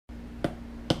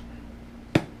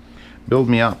Build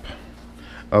me up.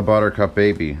 A buttercup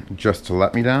baby. Just to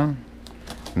let me down?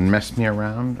 And mess me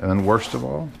around? And then worst of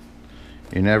all,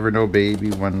 you never know,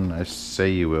 baby, when I say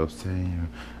you will.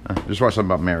 Just watch something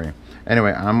about Mary.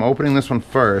 Anyway, I'm opening this one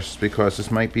first because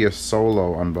this might be a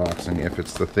solo unboxing if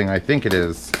it's the thing I think it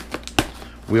is.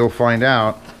 We'll find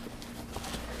out.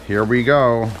 Here we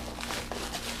go.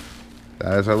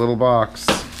 That is our little box.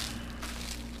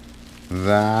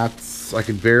 That's... I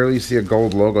could barely see a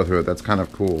gold logo through it. That's kind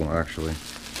of cool, actually.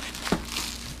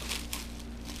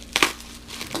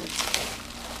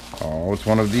 Oh, it's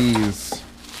one of these.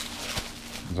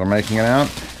 Is I making it out?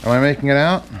 Am I making it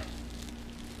out?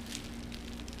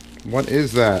 What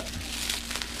is that?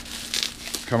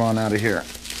 Come on out of here.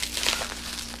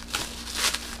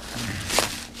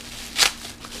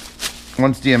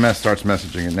 Once DMS starts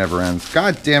messaging, it never ends.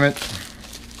 God damn it.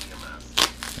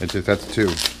 It's just, that's two.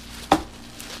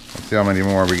 Let's see how many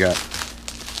more we got.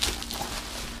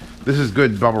 This is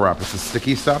good bubble wrap. It's the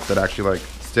sticky stuff that actually like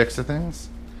sticks to things.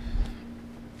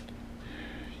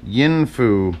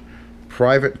 YinFu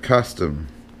Private Custom.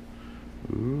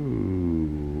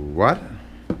 Ooh, what?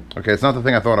 Okay, it's not the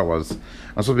thing I thought it was. I'm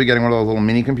supposed to be getting one of those little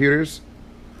mini computers.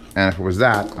 And if it was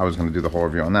that, I was going to do the whole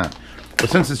review on that. But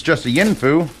since it's just a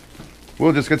YinFu,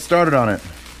 we'll just get started on it.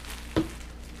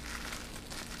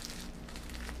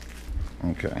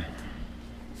 Okay.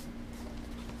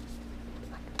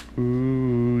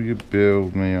 Ooh, you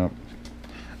build me up.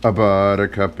 A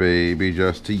buttercup baby,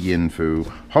 just a YinFu.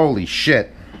 Holy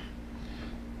shit.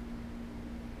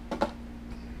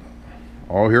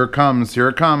 Oh, here it comes, here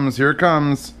it comes, here it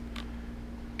comes.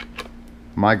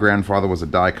 My grandfather was a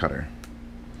die cutter.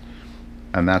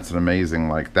 And that's an amazing,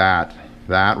 like that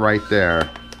right there.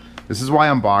 This is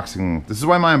why my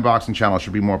unboxing channel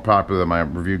should be more popular than my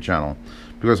review channel.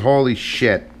 Because holy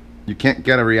shit, you can't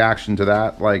get a reaction to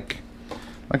that, like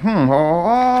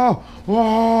whoa.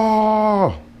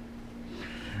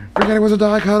 Forget it was a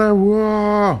die cutter,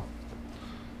 whoa.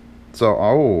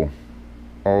 So,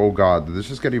 oh god, did this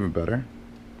just get even better?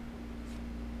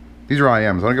 These are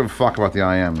IMs. I don't give a fuck about the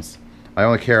IMs. I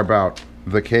only care about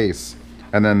the case.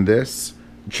 And then this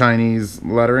Chinese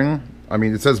lettering. I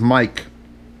mean, it says Mike.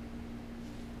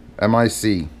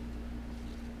 M-I-C.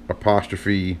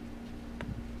 Apostrophe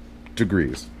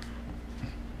degrees.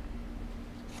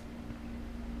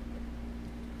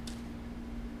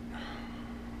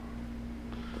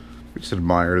 We just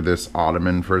admire this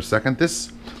ottoman for a second.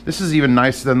 This is even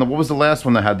nicer than what was the last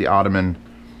one that had the ottoman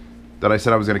that I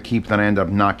said I was going to keep, then I ended up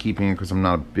not keeping it because I'm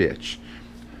not a bitch.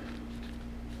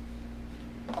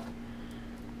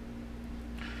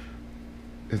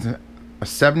 Is it a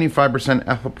 75%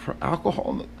 ethyl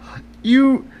alcohol?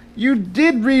 You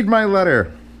did read my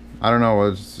letter. I don't know.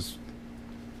 It's just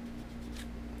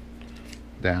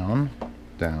down.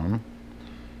 Let's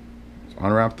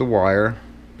unwrap the wire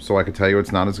so I could tell you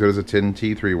it's not as good as a tin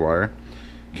T3 wire.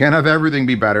 Can't have everything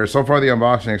be better. So far, the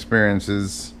unboxing experience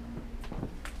is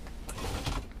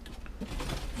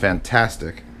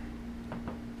fantastic.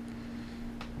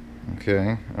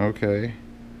 Okay.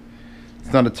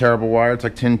 It's not a terrible wire. It's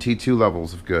like tin T2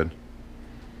 levels of good.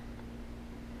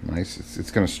 Nice.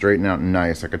 It's going to straighten out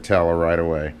nice. I could tell right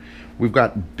away. We've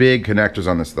got big connectors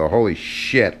on this, though. Holy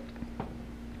shit.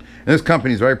 And this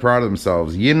company is very proud of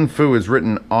themselves. YinFu is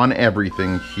written on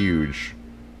everything huge.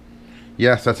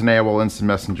 Yes, that's an AOL Instant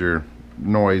Messenger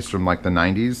noise from like the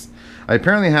 90s. I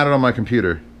apparently had it on my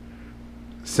computer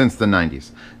since the 90s.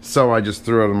 So I just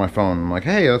threw it on my phone. I'm like,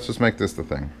 hey, let's just make this the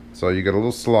thing. So you get a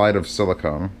little slide of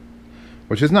silicone,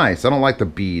 which is nice. I don't like the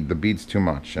bead. The bead's too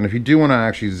much. And if you do want to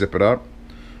actually zip it up,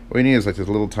 all you need is like this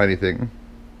little tiny thing.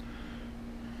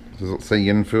 Does it say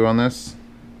YinFu on this?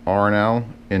 R and L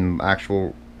in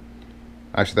actual...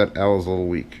 Actually, that L is a little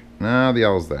weak. Nah, the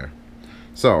L is there.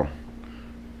 So,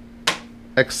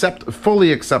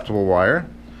 fully acceptable wire.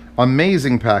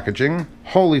 Amazing packaging.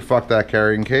 Holy fuck that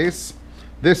carrying case.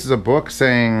 This is a book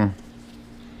saying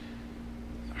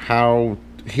how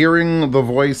hearing the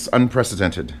voice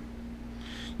unprecedented.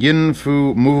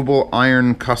 YinFu movable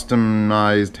iron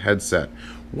customized headset.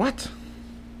 What?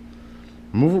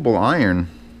 Movable iron?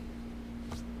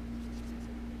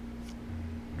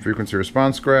 Frequency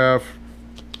response graph.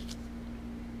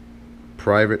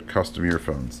 Private custom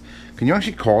earphones. Can you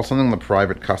actually call something the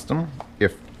private custom?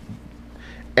 If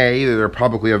A, they're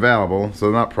publicly available, so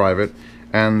they're not private,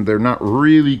 and they're not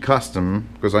really custom,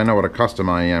 because I know what a custom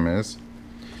IEM is.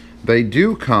 They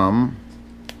do come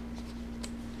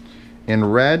in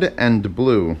red and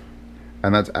blue,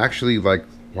 and that's actually like,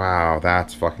 wow,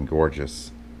 that's fucking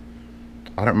gorgeous.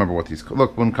 I don't remember what these...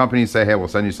 Look, when companies say, hey, we'll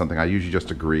send you something, I usually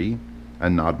just agree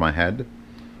and nod my head.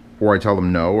 or I tell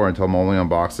them no, or I tell them only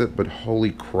unbox it. But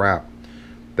holy crap,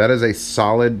 that is a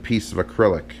solid piece of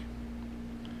acrylic.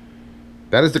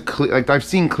 That is the clear, like I've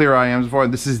seen clear IMs before.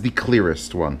 This is the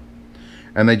clearest one,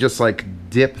 and they just like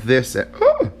dip this. It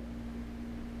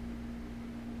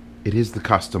is the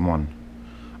custom one.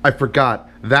 I forgot.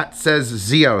 That says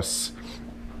Zeos.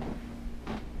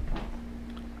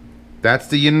 That's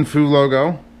the YinFu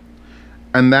logo,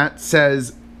 and that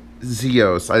says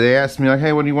Zeos. They asked me like,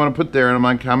 "Hey, what do you want to put there?" And I'm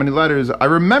like, "How many letters?" I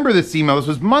remember this email. This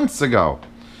was months ago.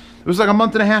 It was like a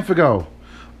month and a half ago.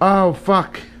 Oh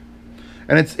fuck!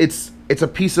 And it's a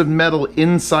piece of metal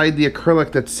inside the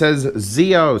acrylic that says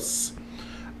Zeos.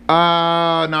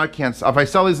 No, I can't. If I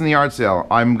sell these in the yard sale,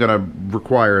 I'm gonna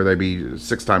require they be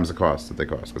 6 times the cost that they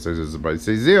cost. Because they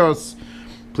say Zeos,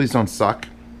 please don't suck.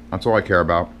 That's all I care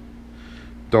about.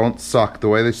 Don't suck. The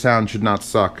way they sound should not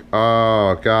suck.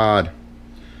 Oh God.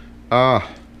 Oh,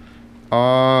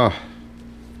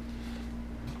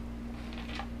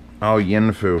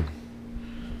 YinFu.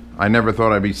 I never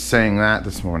thought I'd be saying that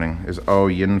this morning. Is oh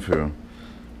YinFu.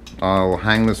 I'll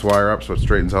hang this wire up so it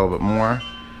straightens out a little bit more.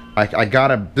 I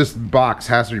gotta, this box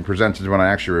has to be presented when I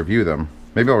actually review them.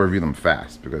 Maybe I'll review them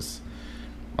fast because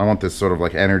I want this sort of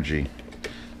like energy.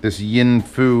 This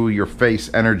YinFu, your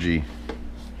face energy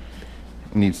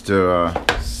needs to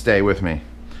stay with me.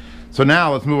 So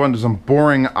now let's move on to some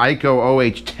boring Ikko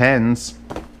OH10s.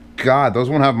 God, those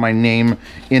won't have my name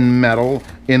in metal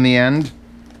in the end.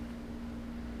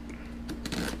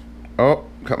 Oh,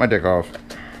 cut my dick off.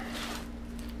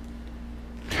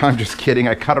 I'm just kidding.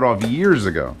 I cut it off years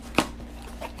ago.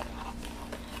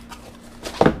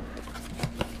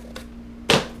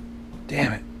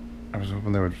 Damn it. I was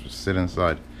hoping they would just sit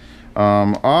inside.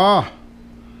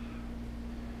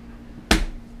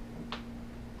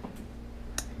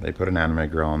 They put an anime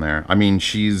girl in there. I mean,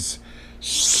 she's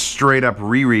straight up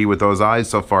Riri with those eyes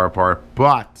so far apart,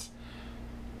 but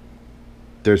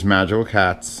there's magical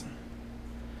cats,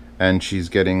 and she's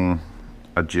getting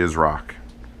a jizz rock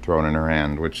thrown in her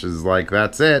hand, which is like,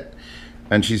 that's it.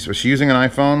 And is she using an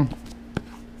iPhone?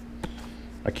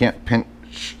 I can't pinch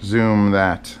zoom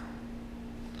that.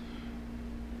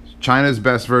 China's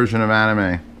best version of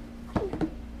anime.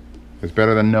 It's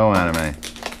better than no anime.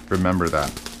 Remember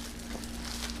that.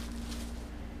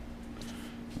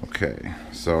 Okay,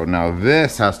 so now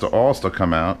this has to also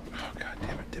come out. Oh, God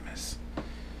damn it, Dimas.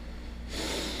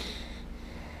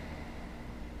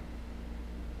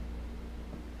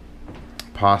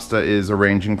 Pasta is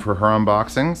arranging for her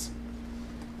unboxings.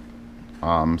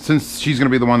 Since she's going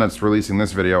to be the one that's releasing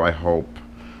this video, I hope.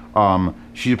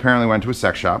 She apparently went to a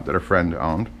sex shop that her friend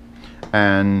owned,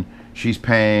 and she's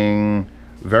paying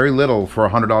very little for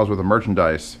 $100 worth of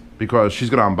merchandise because she's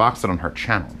going to unbox it on her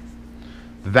channel.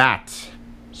 That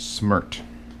smirt.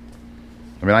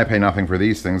 I mean, I pay nothing for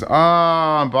these things.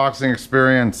 Ah, unboxing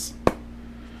experience.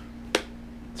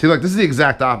 See, look, this is the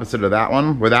exact opposite of that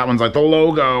one, where that one's like the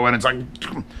logo, and it's like,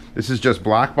 this is just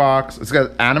black box. It's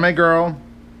got anime girl.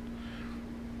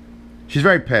 She's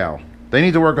very pale. They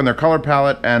need to work on their color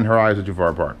palette, and her eyes are too far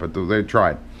apart, but they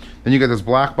tried. Then you get this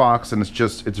black box, and it's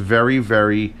very,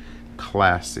 very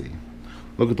classy.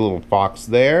 Look at the little fox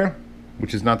there,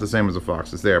 which is not the same as a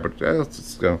fox. It's there, but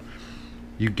let's go.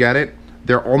 You get it?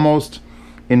 They're almost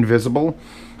invisible.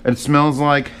 It smells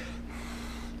like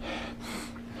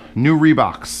new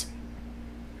Reeboks.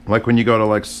 Like when you go to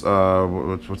like,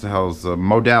 what the hell is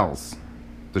Models.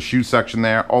 The shoe section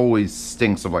there always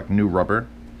stinks of like new rubber.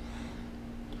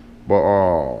 But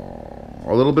oh,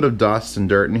 a little bit of dust and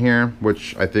dirt in here,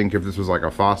 which I think if this was like a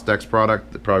Fostex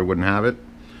product, it probably wouldn't have it.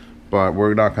 But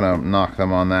we're not gonna knock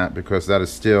them on that because that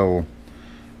is still...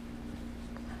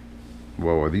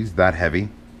 Whoa, are these that heavy?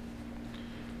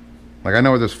 Like, I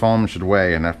know what this foam should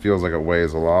weigh, and that feels like it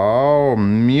weighs a lot. Oh,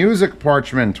 music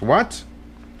parchment. What?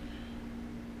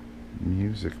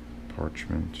 Music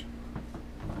parchment.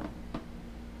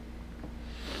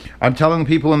 I'm telling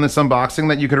people in this unboxing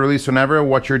that you can release whenever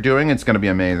what you're doing. It's going to be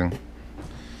amazing.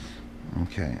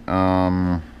 Okay.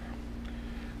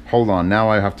 Hold on.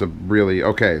 Now I have to really...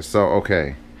 Okay, so,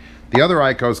 okay. The other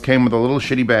Ikkos came with a little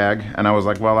shitty bag, and I was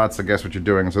like, well, that's, I guess, what you're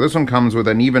doing. So this one comes with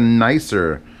an even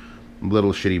nicer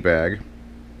little shitty bag.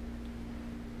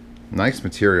 Nice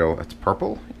material. It's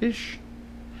purple-ish.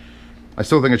 I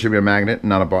still think it should be a magnet,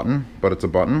 not a button, but it's a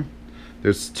button.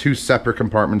 There's 2 separate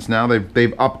compartments now.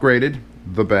 They've upgraded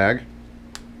the bag.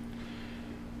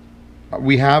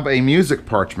 We have a music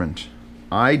parchment.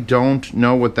 I don't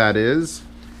know what that is.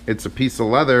 It's a piece of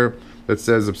leather that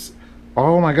says...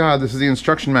 Oh my God, this is the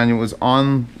instruction manual. Is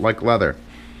on like leather.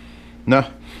 No,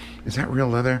 is that real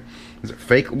leather? Is it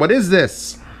fake? What is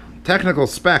this? Technical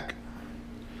spec.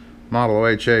 Model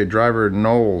OHA, driver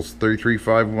Knowles,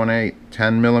 33518,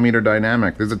 10 millimeter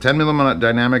dynamic. There's a 10 millimeter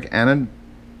dynamic and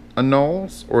a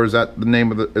Knowles? Or is that the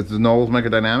name of the, is the Knowles make a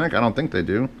dynamic? I don't think they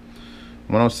do.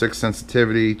 106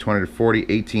 sensitivity, 20 to 40,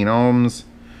 18 ohms.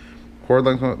 Cord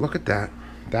length, look at that.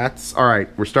 That's, alright,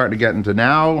 we're starting to get into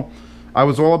now. I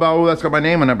was all about, oh, that's got my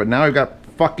name on it, but now we've got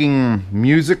fucking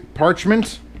music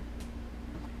parchment.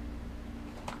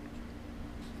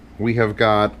 We have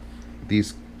got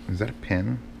these, is that a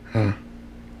pin?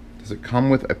 Does it come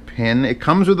with a pin? It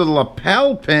comes with a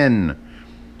lapel pin.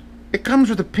 It comes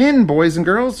with a pin, boys and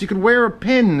girls. You could wear a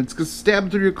pin. It's just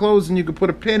stabbed through your clothes and you could put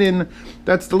a pin in.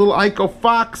 That's the little Ikko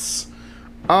Fox.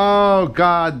 Oh,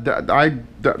 God.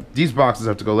 These boxes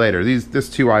have to go later. These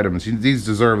two items, these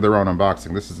deserve their own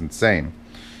unboxing. This is insane.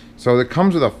 So it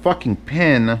comes with a fucking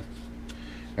pin.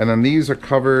 And then these are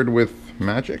covered with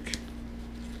magic.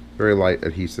 Very light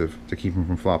adhesive to keep them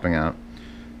from flopping out.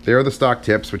 They are the stock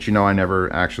tips, which you know I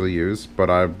never actually use,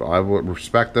 but I will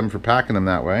respect them for packing them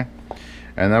that way.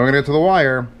 And then we're going to get to the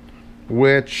wire,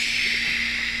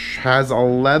 which has a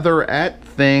leatherette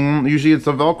thing. Usually it's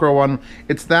a Velcro one.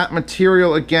 It's that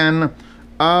material again.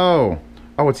 Oh,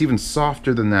 it's even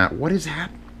softer than that. What is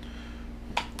happening?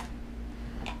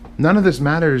 None of this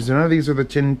matters. None of these are the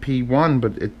Tin P1,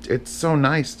 but it's so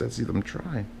nice to see them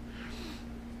try.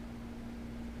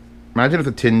 Imagine if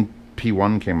the Tin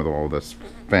P1 came with all this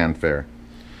fanfare.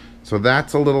 So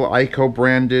that's a little Ikko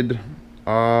branded,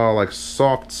 like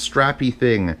soft strappy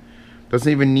thing.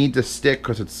 Doesn't even need to stick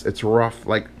because it's rough.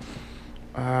 Like,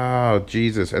 oh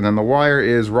Jesus! And then the wire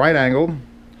is right angled.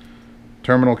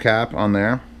 Terminal cap on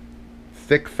there.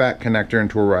 Thick fat connector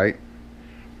into a right.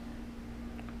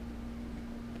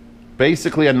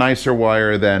 Basically a nicer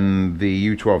wire than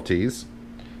the U12Ts.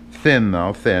 Thin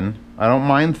though, thin. I don't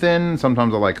mind thin.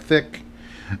 Sometimes I like thick.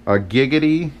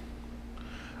 Giggity.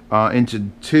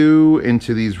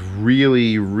 Into these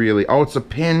really... Oh, it's a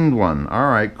pinned one.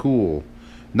 Alright, cool.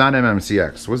 Not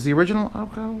MMCX. Was the original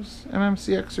Ikko's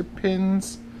MMCX or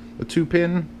pins? The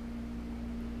 2-pin?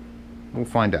 We'll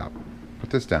find out.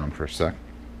 Put this down for a sec.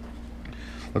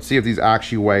 Let's see if these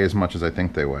actually weigh as much as I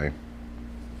think they weigh.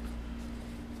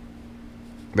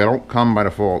 They don't come by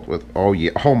default with... Oh,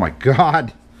 yeah. Oh, my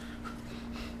God.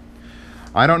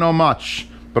 I don't know much,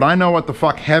 but I know what the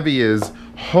fuck heavy is.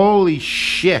 Holy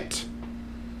shit.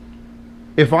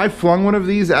 If I flung one of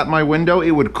these at my window,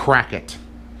 it would crack it.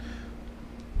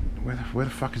 Where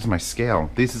the fuck is my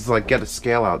scale? This is like, get a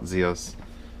scale out, Zeos.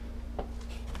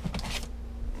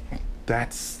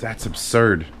 That's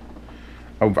absurd.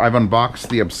 I've unboxed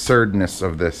the absurdness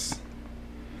of this.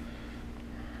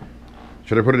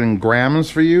 Should I put it in grams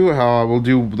for you? How we'll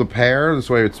do the pair? This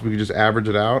way we can just average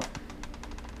it out.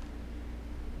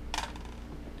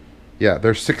 Yeah,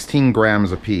 they're 16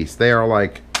 grams a piece. They are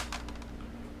like...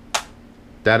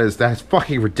 That's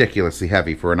fucking ridiculously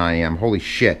heavy for an IEM. Holy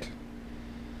shit.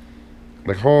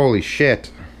 Like, holy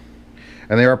shit.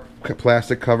 And they are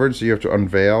plastic covered, so you have to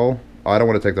unveil. Oh, I don't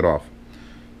want to take that off.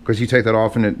 Because you take that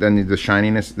off and then the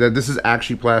shininess... This is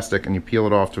actually plastic, and you peel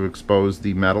it off to expose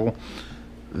the metal.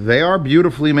 They are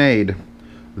beautifully made.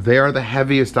 They are the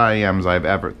heaviest IEMs I've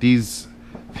ever... These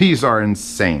are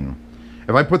insane.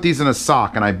 If I put these in a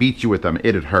sock and I beat you with them,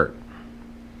 it'd hurt.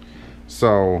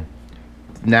 So,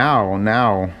 now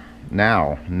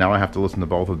I have to listen to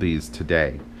both of these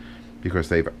today. Because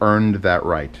they've earned that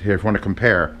right. Here, if you want to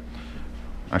compare...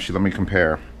 Actually, let me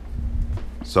compare.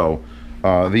 So,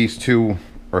 these two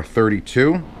are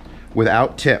 32.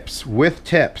 Without tips. With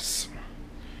tips,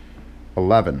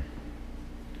 11.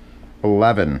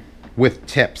 11. With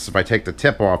tips. If I take the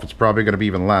tip off, it's probably going to be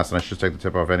even less. And I should take the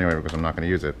tip off anyway because I'm not going to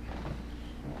use it.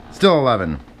 Still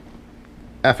 11.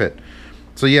 F it.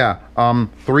 So yeah,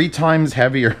 3 times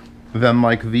heavier than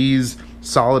like these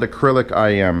solid acrylic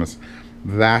IEMs.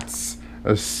 That's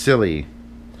silly.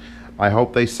 I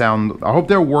hope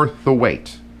they're worth the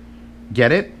wait.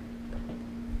 Get it?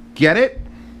 Get it?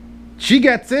 She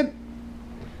gets it.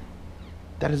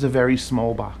 That is a very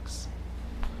small box.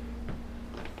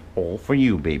 All for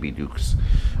you, baby dukes.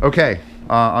 Okay,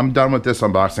 I'm done with this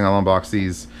unboxing. I'll unbox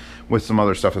these with some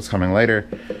other stuff that's coming later.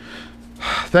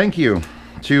 Thank you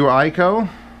to Ikko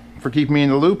for keeping me in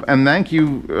the loop, and thank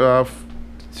you to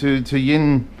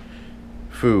YinFu.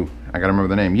 I gotta remember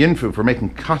the name. YinFu for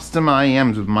making custom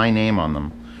IEMs with my name on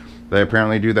them. They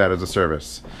apparently do that as a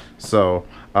service. So,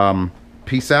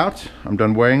 peace out. I'm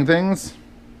done wearing things.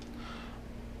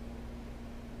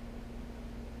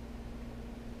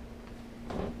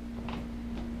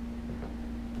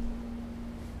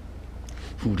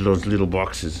 Who loads little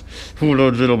boxes? Who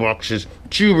loads little boxes?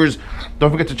 Tubers!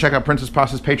 Don't forget to check out Princess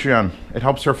Pasta's Patreon. It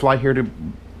helps her fly here to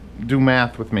do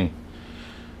math with me.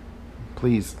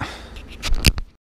 Please.